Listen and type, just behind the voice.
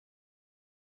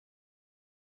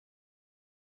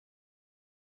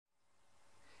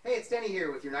it's Denny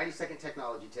here with your 90-second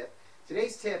technology tip.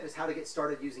 Today's tip is how to get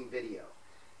started using video.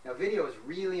 Now, video is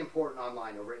really important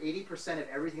online. Over 80% of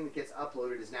everything that gets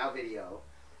uploaded is now video.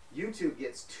 YouTube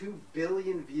gets 2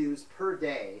 billion views per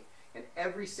day, and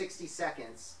every 60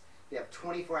 seconds they have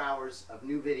 24 hours of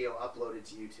new video uploaded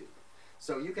to YouTube.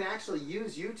 So you can actually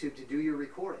use YouTube to do your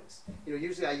recordings. You know,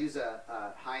 usually I use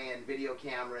a high-end video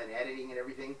camera and editing and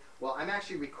everything. Well, I'm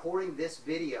actually recording this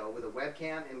video with a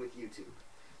webcam and with YouTube.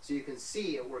 So you can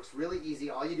see it works really easy.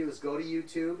 All you do is go to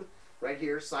YouTube right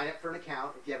here, sign up for an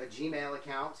account. If you have a Gmail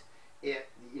account,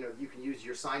 you can use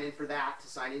your sign-in for that to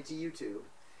sign into YouTube.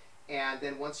 And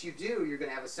then once you do, you're going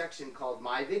to have a section called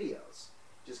My Videos.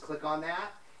 Just click on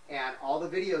that, and all the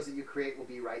videos that you create will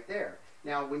be right there.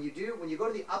 Now, when you go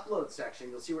to the upload section,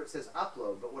 you'll see where it says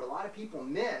upload, but what a lot of people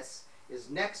miss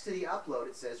is next to the upload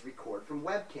it says record from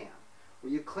webcam.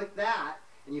 Well, you click that,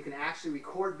 and you can actually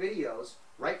record videos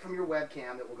right from your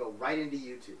webcam that will go right into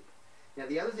YouTube. Now,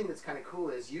 the other thing that's kind of cool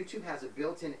is YouTube has a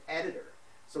built-in editor.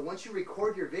 So once you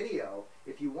record your video,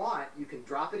 if you want, you can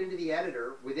drop it into the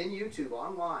editor within YouTube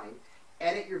online,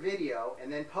 edit your video,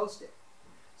 and then post it.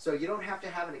 So you don't have to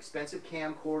have an expensive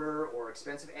camcorder or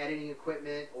expensive editing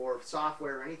equipment or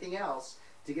software or anything else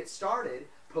to get started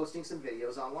posting some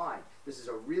videos online. This is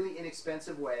a really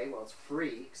inexpensive way. Well, it's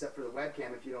free, except for the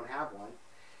webcam if you don't have one,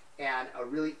 and a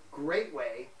really great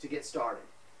way to get started.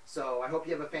 So I hope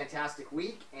you have a fantastic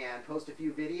week and post a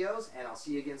few videos, and I'll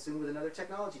see you again soon with another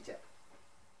technology tip.